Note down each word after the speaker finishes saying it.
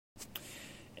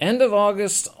End of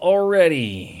August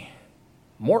already.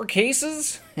 More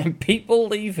cases and people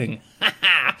leaving.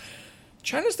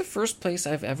 China's the first place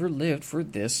I've ever lived for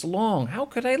this long. How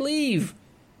could I leave?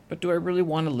 But do I really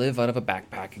want to live out of a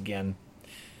backpack again?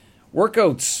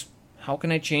 Workouts. How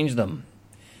can I change them?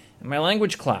 And my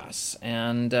language class.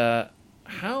 And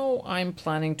how I'm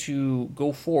planning to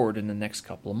go forward in the next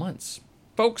couple of months.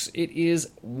 Folks, it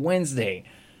is Wednesday,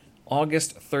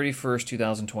 August 31st,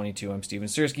 2022. I'm Steven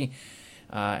Sersky.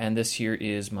 And this here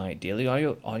is my daily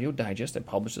audio digest. I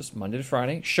publish this Monday to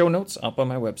Friday. Show notes up on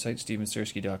my website,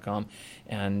 stevensersky.com.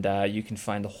 And you can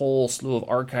find the whole slew of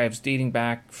archives dating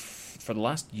back for the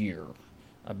last year.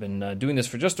 I've been doing this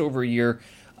for just over a year.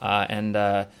 And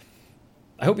I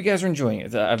hope you guys are enjoying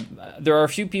it. There are a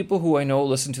few people who I know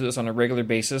listen to this on a regular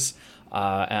basis.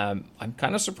 I'm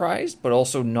kind of surprised, but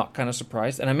also not kind of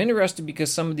surprised. And I'm interested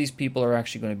because some of these people are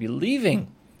actually going to be leaving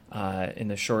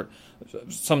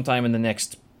sometime in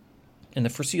the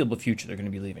foreseeable future. They're going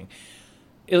to be leaving.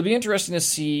 It'll be interesting to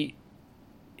see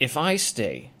if I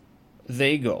stay,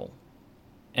 they go,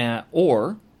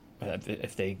 or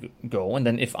if they go, and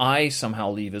then if I somehow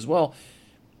leave as well.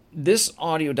 This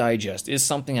audio digest is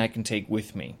something I can take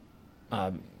with me,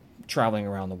 traveling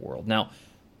around the world. Now,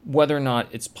 whether or not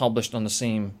it's published on the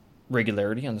same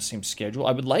regularity, on the same schedule,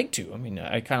 I would like to. I mean,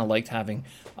 I kind of liked having,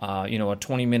 a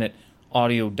 20-minute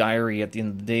audio diary at the end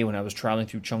of the day when I was traveling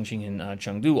through Chongqing and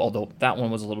Chengdu, although that one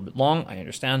was a little bit long, I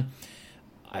understand.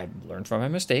 I've learned from my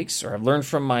mistakes, or I've learned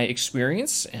from my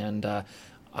experience, and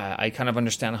I kind of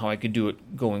understand how I could do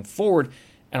it going forward.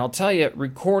 And I'll tell you,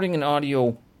 recording an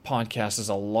audio podcast is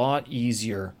a lot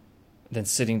easier than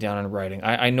sitting down and writing.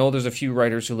 I know there's a few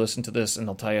writers who listen to this, and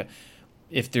they'll tell you,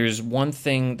 if there's one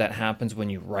thing that happens when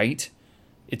you write,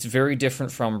 it's very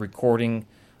different from recording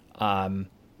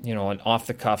an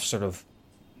off-the-cuff sort of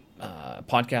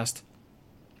podcast,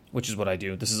 which is what I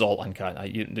do. This is all uncut.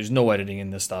 There's no editing in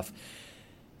this stuff.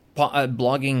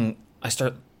 Blogging, I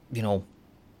start,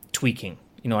 tweaking.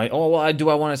 Do I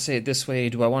want to say it this way?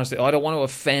 Do I want to say, I don't want to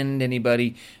offend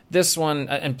anybody? This one,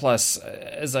 and plus,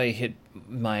 as I hit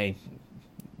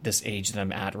this age that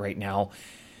I'm at right now,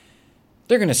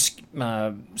 they're going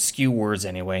to skew words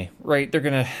anyway, right? They're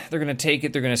going to take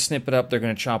it, they're going to snip it up, they're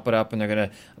going to chop it up, and they're going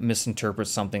to misinterpret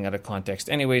something out of context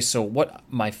anyway. So what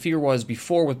my fear was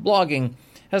before with blogging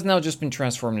has now just been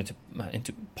transformed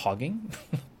into plugging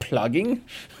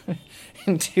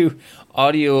into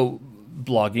audio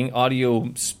blogging,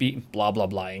 audio speak, blah blah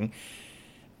blahing.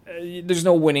 There's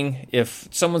no winning. If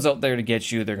someone's out there to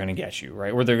get you, they're going to get you,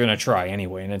 right? Or they're going to try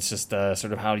anyway. And it's just sort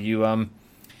of how do you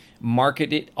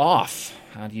market it off?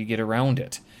 How do you get around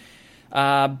it?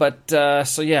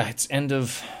 So it's end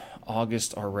of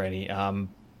August already.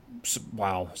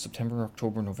 Wow, September,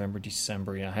 October, November,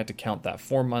 December. Yeah, I had to count that.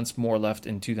 4 months more left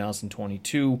in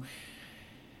 2022.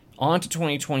 On to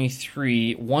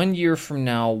 2023. 1 year from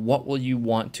now, what will you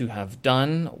want to have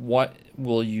done? What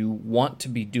will you want to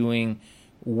be doing?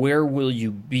 Where will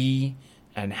you be?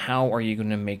 And how are you going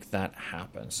to make that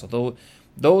happen? So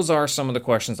those are some of the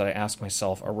questions that I ask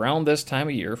myself around this time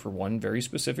of year for one very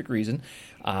specific reason.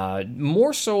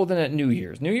 More so than at New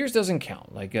Year's. New Year's doesn't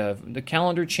count. Like the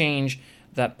calendar change,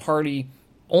 that party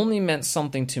only meant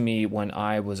something to me when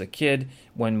I was a kid,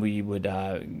 when we would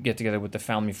get together with the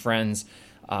family friends,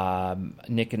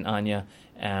 Nick and Anya,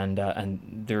 and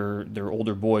their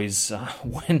older boys.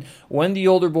 When the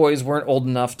older boys weren't old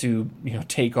enough to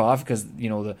take off because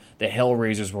the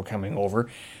Hellraisers were coming over,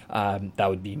 that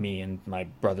would be me and my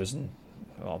brothers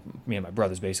me and my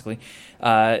brothers basically,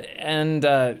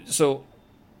 so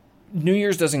New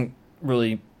Year's doesn't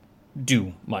really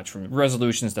do much for me.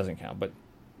 Resolutions doesn't count, but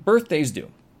birthdays do.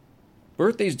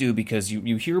 Birthdays do because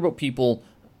you hear about people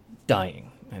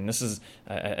dying. And this is,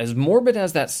 as morbid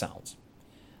as that sounds,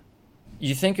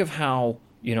 you think of how,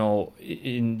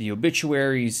 in the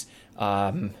obituaries,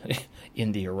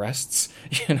 in the arrests,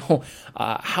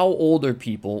 how old are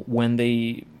people when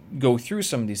they go through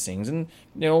some of these things? And,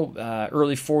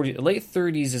 early 40s, late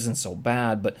 30s isn't so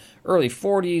bad, but early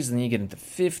 40s, and then you get into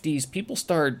 50s, people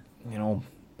start,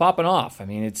 popping off. I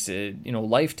mean, it's,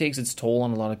 life takes its toll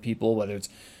on a lot of people, whether it's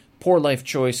poor life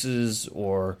choices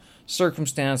or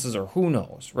circumstances or who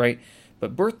knows, right?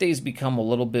 But birthdays become a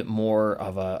little bit more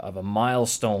of a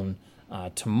milestone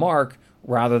to mark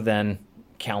rather than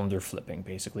calendar flipping,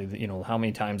 basically. How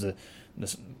many times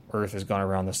this Earth has gone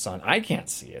around the sun. I can't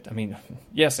see it. I mean,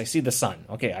 yes, I see the sun.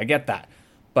 Okay, I get that.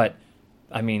 But,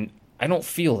 I mean, I don't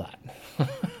feel that.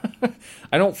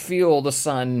 I don't feel the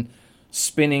sun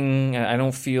spinning. I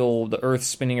don't feel the Earth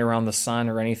spinning around the sun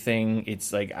or anything.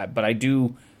 It's like, but I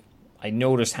do I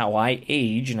notice how I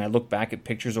age, and I look back at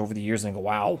pictures over the years and I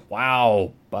go,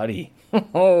 wow, buddy.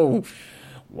 Oh,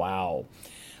 wow.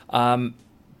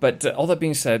 But all that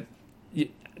being said,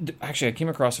 actually, I came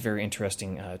across a very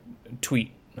interesting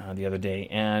tweet the other day,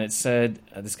 and it said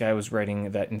this guy was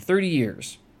writing that in 30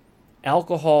 years,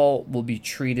 alcohol will be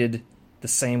treated the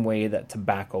same way that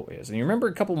tobacco is. And you remember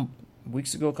a couple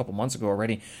months ago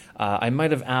already, I might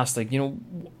have asked, like,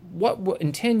 what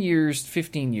in 10 years,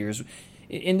 15 years,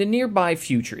 in the nearby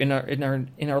future, in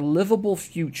our livable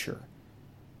future,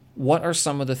 what are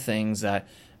some of the things that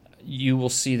you will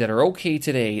see that are okay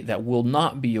today that will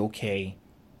not be okay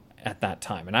at that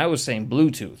time? And I was saying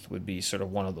Bluetooth would be sort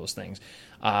of one of those things.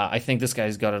 I think this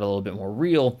guy's got it a little bit more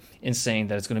real in saying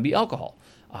that it's going to be alcohol.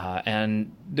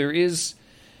 And there is,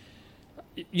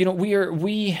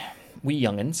 we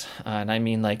youngins, and I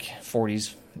mean like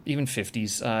 40s, even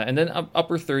 50s, and then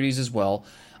upper 30s as well.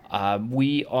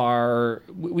 We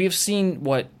have seen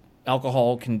what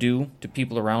alcohol can do to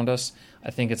people around us.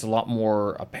 I think it's a lot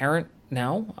more apparent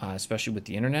now, especially with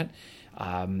the internet,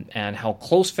 and how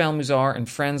close families are and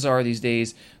friends are these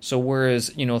days. So whereas,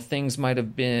 things might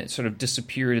have been sort of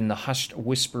disappeared in the hushed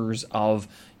whispers of,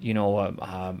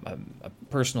 a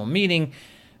personal meeting,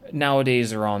 nowadays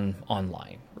they're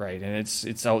online, right? And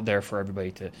it's out there for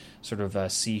everybody to sort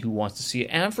of see who wants to see it,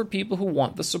 and for people who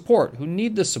want the support, who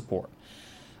need the support.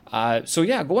 So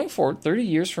yeah, going forward, 30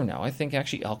 years from now, I think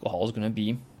actually alcohol is going to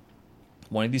be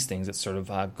one of these things that sort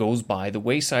of goes by the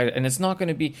wayside, and it's not going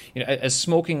to be, as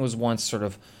smoking was once sort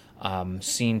of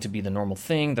seen to be the normal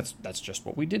thing. That's just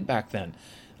what we did back then.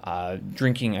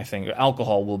 Drinking, I think,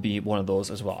 alcohol will be one of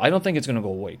those as well. I don't think it's going to go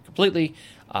away completely.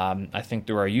 I think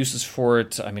there are uses for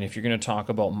it. I mean, if you're going to talk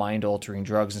about mind-altering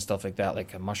drugs and stuff like that,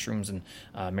 like mushrooms and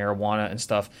marijuana and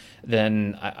stuff,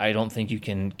 then I don't think you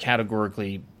can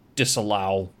categorically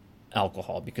disallow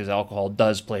alcohol, because alcohol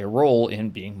does play a role in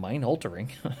being mind-altering,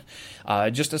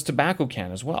 just as tobacco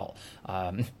can as well.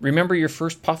 Remember your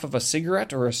first puff of a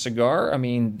cigarette or a cigar? I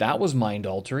mean, that was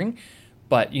mind-altering,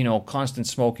 but, constant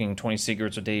smoking 20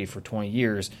 cigarettes a day for 20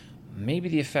 years, maybe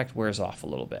the effect wears off a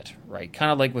little bit, right?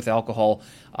 Kind of like with alcohol,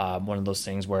 one of those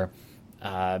things where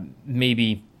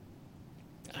maybe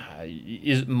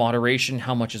is moderation,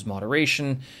 how much is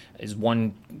moderation? Is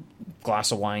one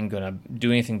glass of wine going to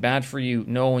do anything bad for you?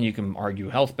 No, and you can argue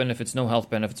health benefits, no health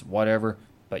benefits, whatever.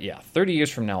 But yeah, 30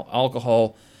 years from now,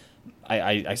 alcohol,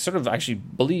 I sort of actually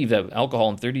believe that alcohol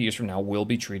in 30 years from now will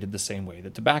be treated the same way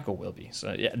that tobacco will be,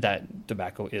 so yeah, that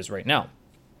tobacco is right now.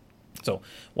 So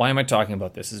why am I talking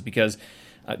about this? Is because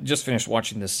I just finished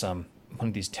watching this one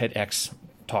of these TEDx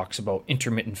talks about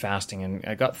intermittent fasting, and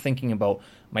I got thinking about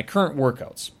my current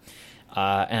workouts,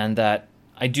 and that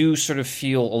I do sort of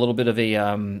feel a little bit of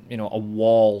a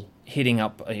wall hitting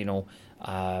up, in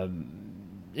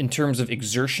terms of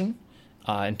exertion,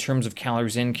 in terms of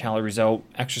calories in, calories out,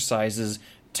 exercises,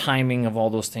 timing of all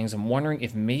those things. I'm wondering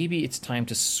if maybe it's time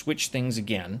to switch things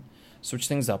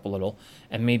up a little,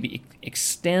 and maybe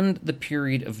extend the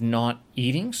period of not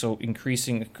eating. So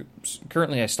increasing,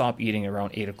 currently I stop eating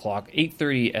around 8 o'clock.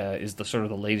 8:30 is the sort of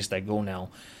the latest I go now,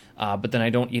 but then I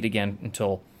don't eat again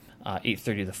until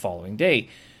 8:30 the following day.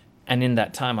 And in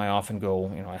that time, I often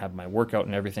go, I have my workout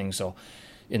and everything. So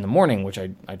in the morning, which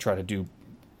I try to do,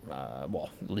 at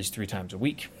least 3 times a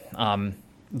week,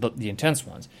 the intense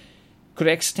ones, could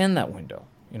I extend that window?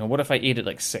 What if I ate at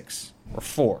like 6 or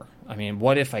 4? I mean,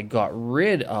 what if I got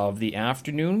rid of the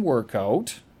afternoon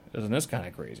workout? Isn't this kind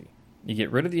of crazy? You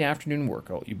get rid of the afternoon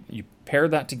workout, you pair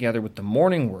that together with the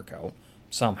morning workout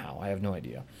somehow, I have no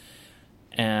idea,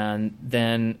 and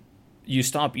then you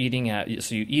stop eating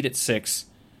so you eat at 6,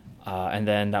 and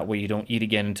then that way you don't eat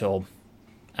again until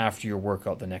after your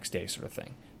workout the next day, sort of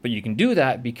thing. But you can do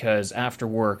that because after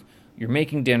work, you're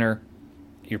making dinner,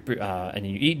 and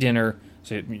you eat dinner,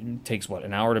 so it takes,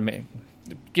 an hour to make,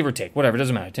 give or take, whatever, it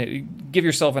doesn't matter. Give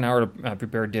yourself an hour to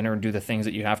prepare dinner and do the things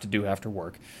that you have to do after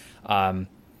work.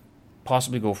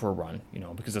 Possibly go for a run,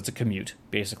 because that's a commute,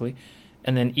 basically.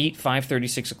 And then eat 5:30,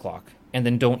 6 o'clock, and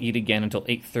then don't eat again until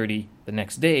 8:30 the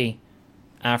next day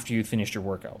after you finished your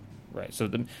workout, right? So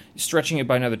stretching it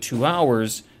by another 2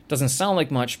 hours doesn't sound like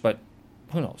much, but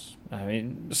who knows? I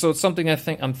mean, so it's something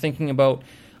I'm thinking about,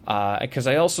 because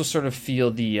I also sort of feel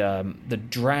the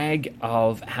drag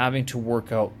of having to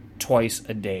work out twice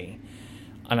a day.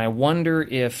 And I wonder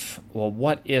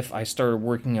what if I started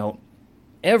working out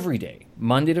every day,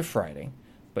 Monday to Friday,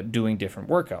 but doing different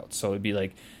workouts? So it'd be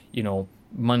like,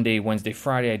 Monday, Wednesday,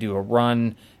 Friday, I do a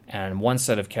run and one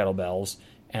set of kettlebells.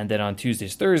 And then on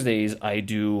Tuesdays, Thursdays, I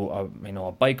do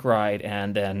a bike ride,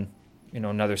 and then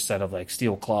another set of like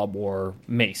steel club or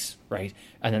mace, right?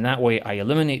 And then that way I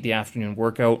eliminate the afternoon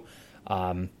workout.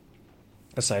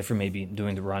 aside from maybe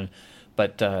doing the run.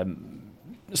 But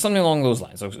something along those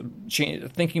lines. I was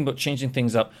thinking about changing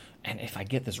things up. And if I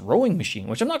get this rowing machine,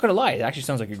 which I'm not going to lie, it actually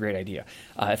sounds like a great idea.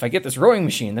 If I get this rowing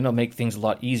machine, then it'll make things a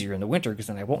lot easier in the winter because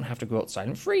then I won't have to go outside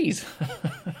and freeze.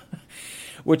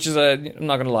 Which is, I'm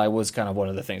not going to lie, was kind of one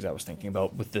of the things I was thinking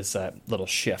about with this little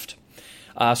shift.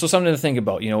 So something to think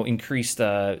about, increased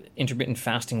intermittent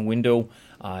fasting window,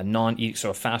 so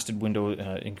a fasted window,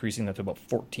 increasing that to about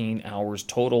 14 hours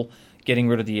total, getting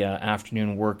rid of the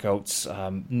afternoon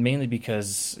workouts, mainly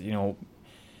because,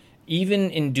 even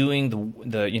in doing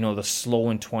the slow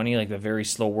and 20, like the very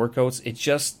slow workouts, it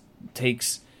just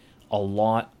takes a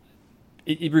lot.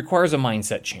 It requires a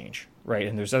mindset change, right?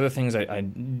 And there's other things I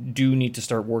do need to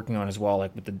start working on as well,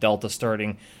 like with the Delta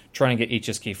starting, trying to get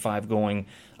HSK5 going,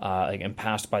 and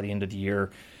passed by the end of the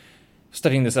year.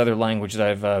 Studying this other language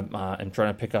that I'm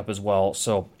trying to pick up as well.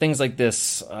 So things like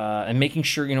this, and making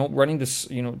sure, running this,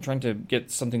 trying to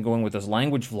get something going with this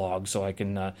language vlog so I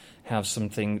can have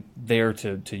something there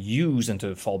to use and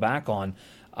to fall back on.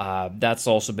 That's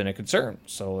also been a concern.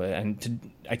 So,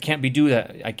 I can't do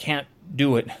that. I can't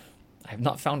do it. I have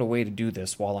not found a way to do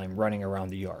this while I'm running around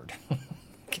the yard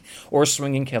or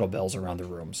swinging kettlebells around the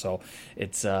room. So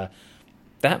it's that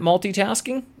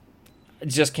multitasking, I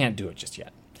just can't do it just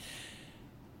yet.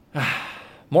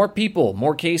 More people,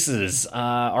 more cases,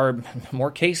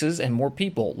 more cases and more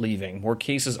people leaving. More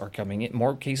cases are coming in,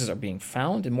 more cases are being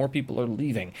found, and more people are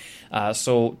leaving.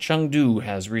 So Chengdu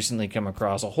has recently come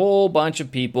across a whole bunch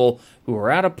of people who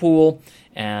were at a pool,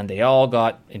 and they all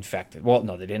got infected. Well,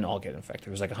 no, they didn't all get infected.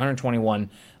 It was like 121,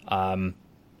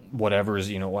 whatever is,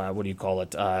 what do you call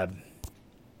it?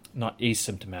 Not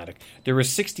asymptomatic. There were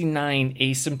 69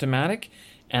 asymptomatic,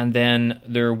 and then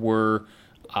there were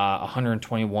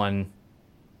 121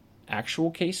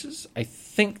 actual cases. I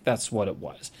think that's what it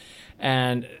was.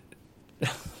 And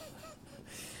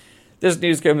this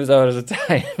news comes out at a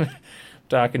time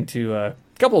talking to a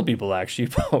couple of people actually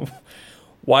about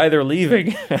why they're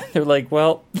leaving. They're like,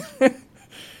 well,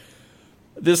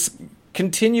 this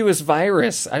continuous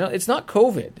virus, it's not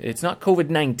COVID. It's not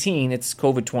COVID-19. It's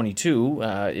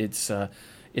COVID-22.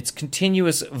 It's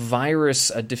continuous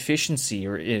virus deficiency,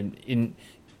 or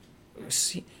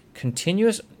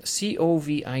continuous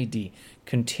COVID,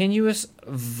 continuous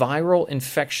viral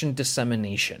infection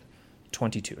dissemination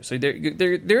 22. So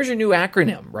there's your new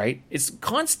acronym, right? It's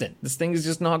constant. This thing is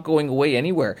just not going away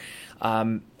anywhere.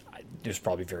 There's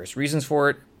probably various reasons for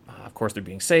it. Of course, they're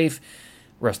being safe.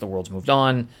 The rest of the world's moved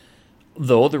on.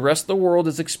 Though the rest of the world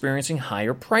is experiencing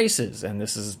higher prices, and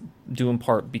this is due in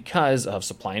part because of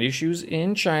supply issues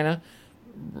in China,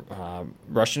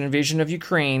 Russian invasion of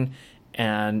Ukraine,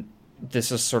 and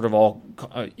this is sort of all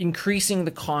increasing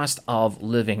the cost of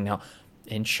living. Now,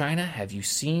 in China, have you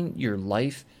seen your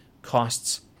life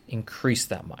costs increase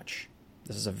that much?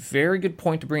 This is a very good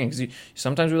point to bring in, because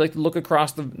sometimes we like to look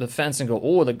across the fence and go,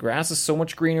 oh, the grass is so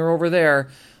much greener over there.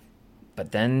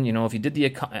 But then, if you did the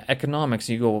economics,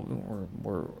 you go,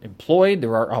 we're employed,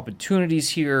 there are opportunities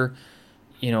here.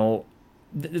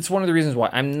 It's one of the reasons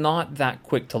why I'm not that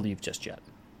quick to leave just yet.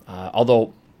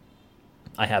 Although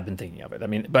I have been thinking of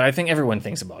it. But I think everyone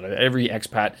thinks about it. Every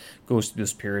expat goes through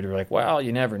this period where like, well,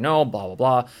 you never know, blah, blah,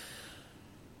 blah.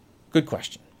 Good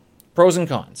question. Pros and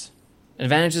cons.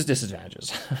 Advantages,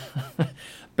 disadvantages.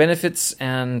 Benefits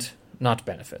and not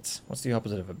benefits. What's the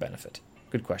opposite of a benefit?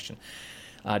 Good question.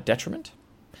 Detriment.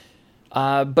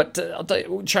 But I'll tell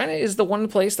you, China is the one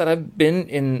place that I've been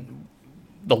in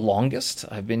the longest.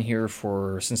 I've been here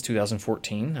since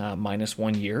 2014, minus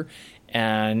 1 year.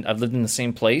 And I've lived in the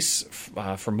same place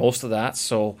for most of that.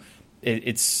 So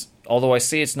it's, although I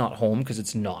say it's not home, because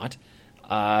it's not,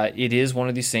 it is one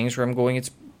of these things where I'm going,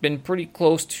 it's been pretty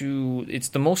close to, it's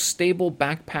the most stable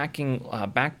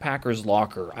backpacker's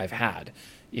locker I've had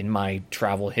in my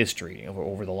travel history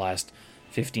over the last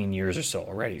 15 years or so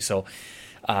already. So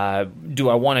do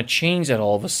I want to change that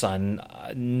all of a sudden?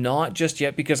 Not just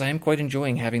yet, because I am quite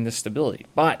enjoying having this stability.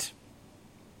 But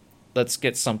let's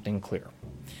get something clear.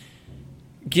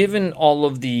 Given all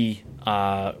of the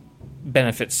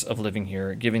benefits of living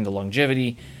here, given the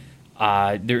longevity,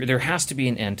 there has to be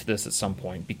an end to this at some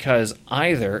point, because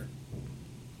either,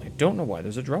 I don't know why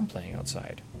there's a drum playing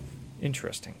outside.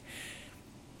 Interesting.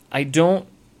 The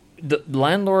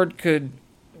landlord could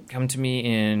come to me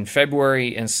in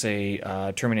February and say,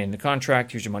 terminating the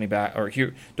contract, here's your money back, or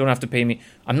here, don't have to pay me.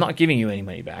 I'm not giving you any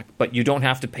money back, but you don't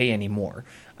have to pay any more,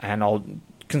 and I'll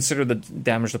consider the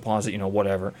damage deposit,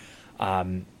 whatever.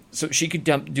 So she could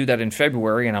do that in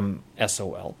February, and I'm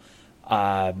SOL.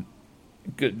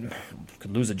 could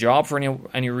lose a job for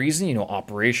any reason,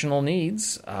 operational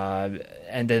needs,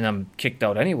 and then I'm kicked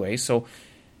out anyway. So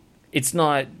it's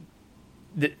not,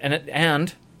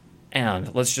 and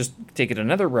let's just take it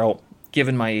another route.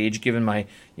 Given my age, given my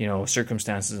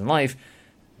circumstances in life,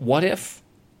 what if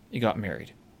you got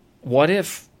married? What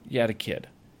if you had a kid?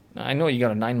 I know you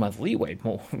got a 9-month leeway,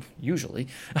 usually.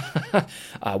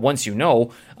 Once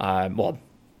well,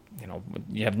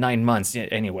 you have 9 months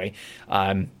anyway.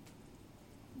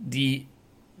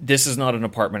 This is not an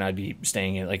apartment I'd be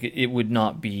staying in. Like, it would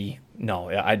not be. No,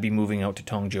 I'd be moving out to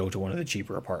Tongzhou to one of the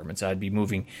cheaper apartments. I'd be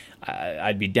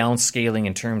downscaling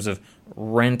in terms of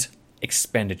rent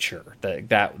expenditure.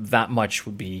 That much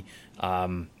would be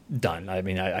done. I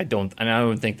mean, I don't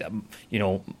think that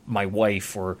my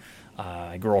wife or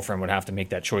girlfriend would have to make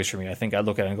that choice for me. I think I'd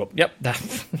look at it and go, yep,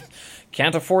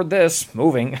 can't afford this,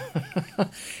 moving.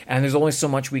 And there's only so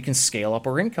much we can scale up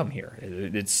our income here.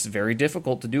 It's very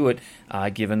difficult to do it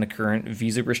given the current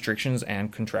visa restrictions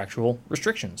and contractual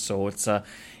restrictions. So it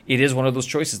is one of those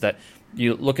choices that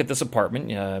you look at this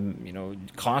apartment,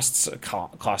 cost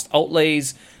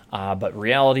outlays, but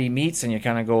reality meets, and you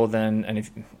kind of go then, and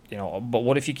if but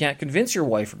what if you can't convince your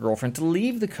wife or girlfriend to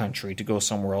leave the country to go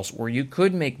somewhere else where you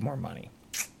could make more money?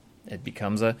 It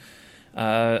becomes a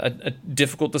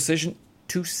difficult decision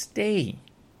to stay,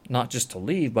 not just to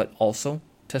leave, but also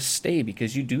to stay,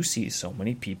 because you do see so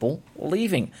many people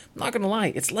leaving. I'm not going to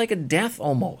lie, it's like a death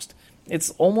almost.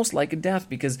 It's almost like a death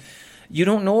because you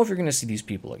don't know if you're going to see these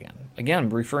people again. Again,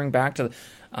 referring back to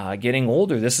getting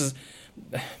older, this is,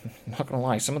 I'm not going to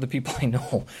lie, some of the people I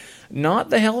know, not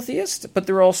the healthiest, but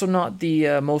they're also not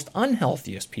the most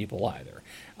unhealthiest people either.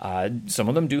 Some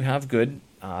of them do have good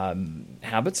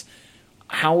habits.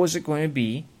 How is it going to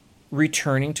be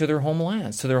returning to their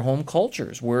homelands, to their home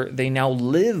cultures, where they now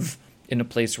live in a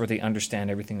place where they understand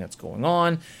everything that's going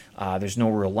on? There's no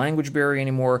real language barrier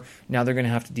anymore. Now they're going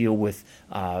to have to deal with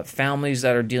families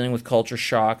that are dealing with culture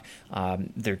shock,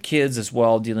 their kids as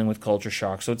well dealing with culture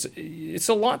shock. So it's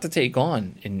a lot to take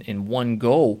on in one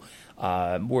go,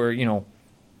 where,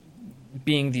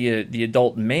 being the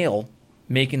adult male,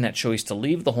 making that choice to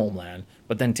leave the homeland,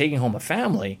 but then taking home a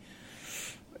family,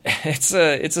 it's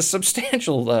a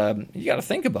substantial, you got to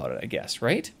think about it, I guess,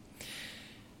 right?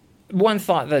 One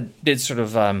thought that did sort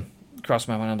of cross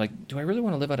my mind, I'm like, do I really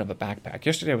want to live out of a backpack?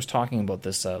 Yesterday I was talking about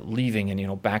this leaving and,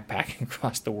 backpacking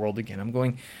across the world again. I'm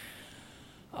going,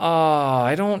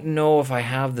 I don't know if I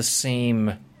have the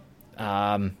same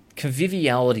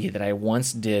conviviality that I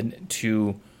once did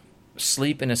to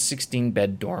sleep in a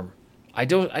 16-bed dorm. I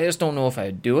just don't know if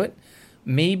I'd do it.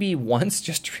 Maybe once,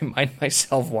 just to remind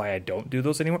myself why I don't do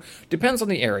those anymore. Depends on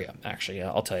the area, actually.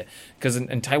 I'll tell you, because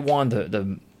in Taiwan,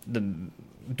 the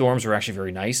dorms are actually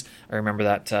very nice. I remember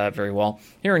that very well.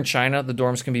 Here in China, the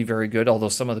dorms can be very good, although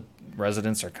some of the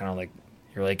residents are kind of like,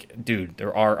 you're like, dude,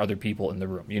 there are other people in the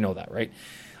room. You know that, right?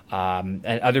 And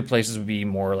other places would be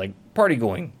more like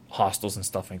party-going hostels and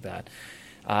stuff like that.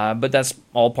 But that's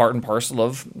all part and parcel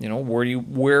of,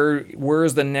 where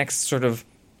is the next sort of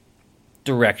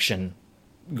direction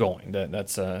going?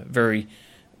 That's a very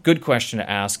good question to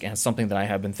ask, and something that I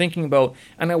have been thinking about.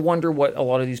 And I wonder what a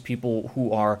lot of these people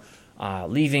who are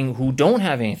leaving, who don't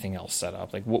have anything else set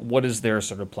up, like what is their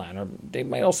sort of plan? Or they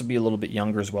might also be a little bit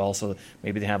younger as well, so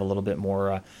maybe they have a little bit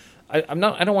more. I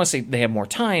don't want to say they have more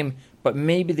time, but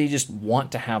maybe they just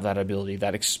want to have that ability,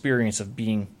 that experience of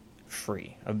being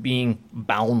free, of being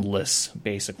boundless,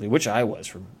 basically, which I was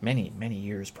for many, many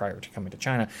years prior to coming to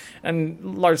China.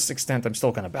 And large extent, I'm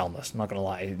still kind of boundless, I'm not going to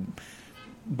lie.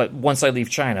 But once I leave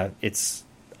China, it's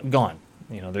gone.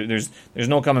 There's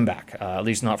no coming back, at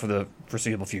least not for the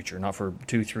foreseeable future, not for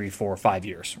 2, 3, 4, 5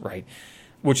 years, right?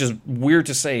 Which is weird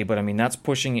to say, but I mean, that's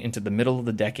pushing into the middle of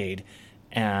the decade,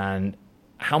 and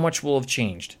how much will have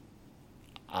changed?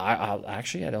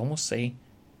 I'd almost say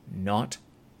not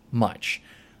much.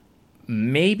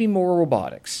 Maybe more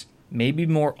robotics, maybe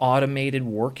more automated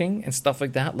working and stuff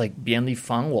like that. Like Bianli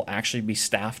Feng will actually be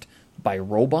staffed by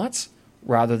robots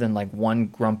rather than like one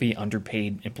grumpy,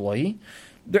 underpaid employee.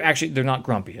 They're not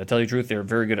grumpy. I'll tell you the truth, they're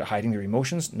very good at hiding their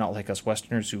emotions, not like us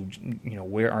Westerners who,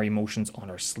 wear our emotions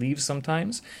on our sleeves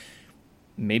sometimes.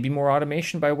 Maybe more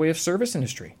automation by way of service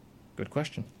industry. Good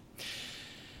question.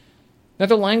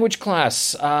 Another language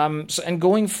class, and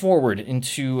going forward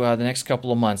into the next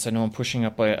couple of months, I know I'm pushing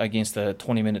up against the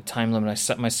 20-minute time limit I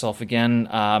set myself again,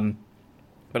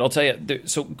 but I'll tell you,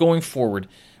 so going forward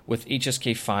with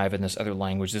HSK5 and this other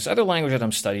language that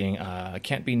I'm studying,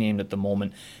 can't be named at the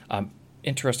moment.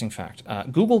 Interesting fact,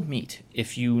 Google Meet,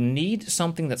 if you need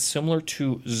something that's similar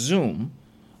to Zoom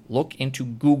look into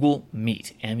Google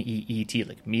Meet, M-E-E-T,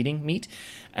 like meeting, meet,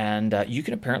 and you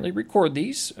can apparently record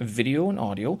these, video and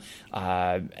audio.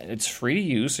 It's free to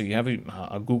use, so you have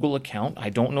a Google account. I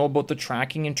don't know about the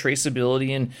tracking and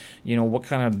traceability and, what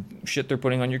kind of shit they're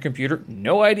putting on your computer.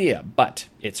 No idea, but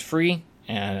it's free.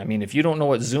 And, I mean, if you don't know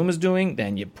what Zoom is doing,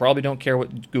 then you probably don't care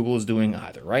what Google is doing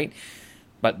either, right?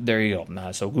 But there you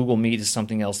go. So Google Meet is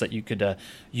something else that you could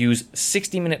use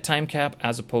 60-minute time cap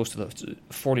as opposed to the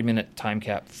 40-minute time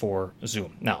cap for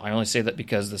Zoom. Now, I only say that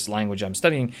because this language I'm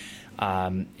studying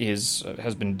has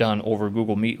been done over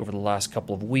Google Meet over the last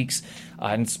couple of weeks,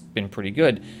 and it's been pretty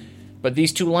good. But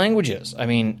these two languages, I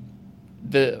mean,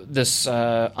 this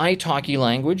italki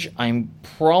language, I'm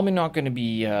probably not going to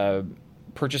be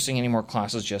purchasing any more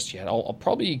classes just yet. I'll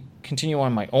probably continue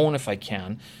on my own if I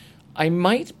can. I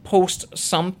might post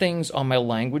some things on my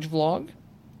language vlog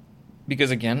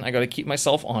because, again, I got to keep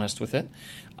myself honest with it.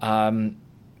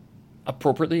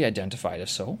 Appropriately identified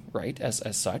as so, right, as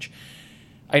such.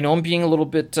 I know I'm being a little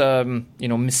bit,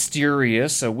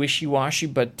 mysterious, wishy-washy,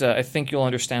 but I think you'll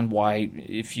understand why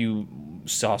if you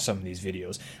saw some of these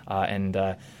videos.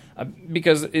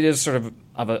 Because it is sort of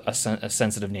a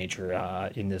sensitive nature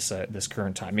in this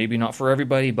current time. Maybe not for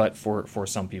everybody, but for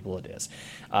some people it is.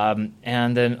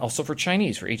 And then also for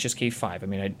Chinese, for HSK 5. I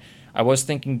mean, I was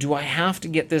thinking, do I have to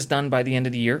get this done by the end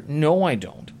of the year? No, I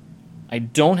don't. I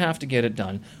don't have to get it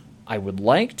done. I would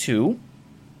like to,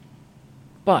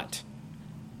 but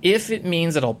if it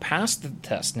means that I'll pass the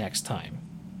test next time,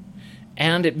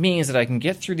 and it means that I can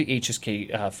get through the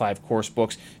HSK 5 course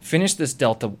books, finish this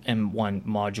Delta M1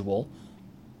 module,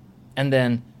 and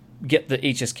then get the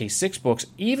HSK 6 books,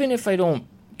 even if I don't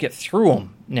get through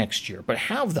them next year, but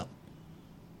have them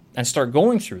and start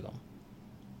going through them.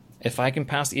 If I can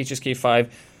pass the HSK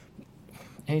 5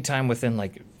 anytime within,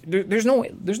 there's no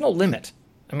limit.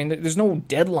 I mean, there's no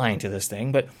deadline to this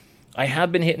thing, but I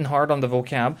have been hitting hard on the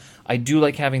vocab. I do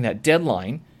like having that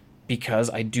deadline, because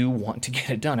I do want to get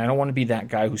it done. I don't want to be that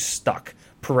guy who's stuck.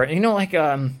 What's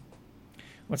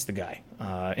the guy?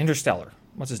 Interstellar.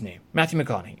 What's his name? Matthew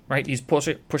McConaughey, right? He's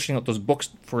pushing out those books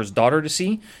for his daughter to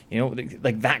see.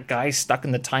 Like that guy stuck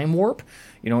in the time warp.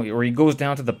 Or he goes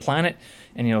down to the planet,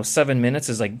 and 7 minutes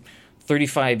is like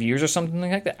 35 years or something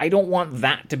like that. I don't want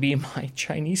that to be my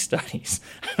Chinese studies.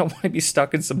 I don't want to be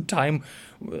stuck in some time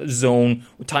zone,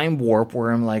 time warp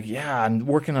where I'm like, I'm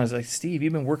working on. I was like, Steve,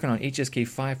 you've been working on HSK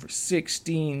 5 for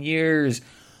 16 years.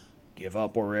 Give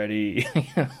up already.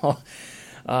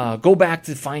 Go back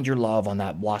to find your love on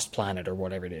that lost planet or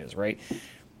whatever it is, right?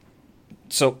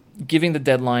 So, giving the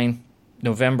deadline,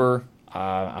 November.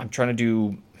 I'm trying to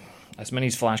do as many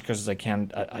flashcards as I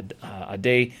can a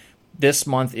day. This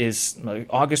month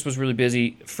August was really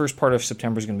busy. First part of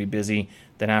September is going to be busy.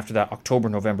 Then after that, October,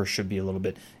 November should be a little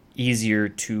bit easier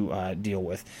to deal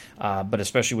with. But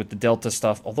especially with the Delta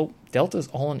stuff, although Delta is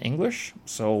all in English,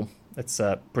 so it's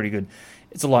pretty good.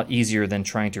 It's a lot easier than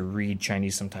trying to read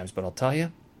Chinese sometimes. But I'll tell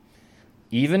you,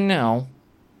 even now,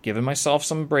 giving myself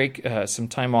some break, some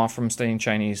time off from studying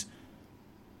Chinese,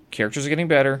 characters are getting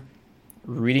better.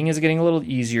 Reading is getting a little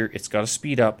easier. It's got to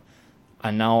speed up.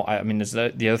 And now,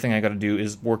 the other thing I got to do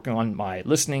is work on my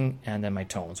listening and then my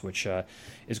tones, which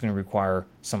is going to require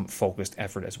some focused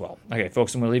effort as well. Okay,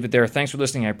 folks, I'm going to leave it there. Thanks for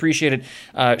listening. I appreciate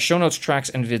it. Show notes,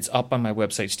 tracks, and vids up on my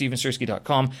website,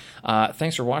 stevensersky.com.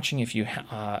 Thanks for watching if you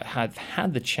have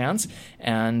had the chance,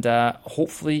 and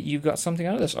hopefully you got something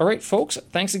out of this. All right, folks,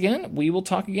 thanks again. We will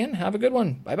talk again. Have a good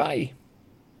one. Bye-bye.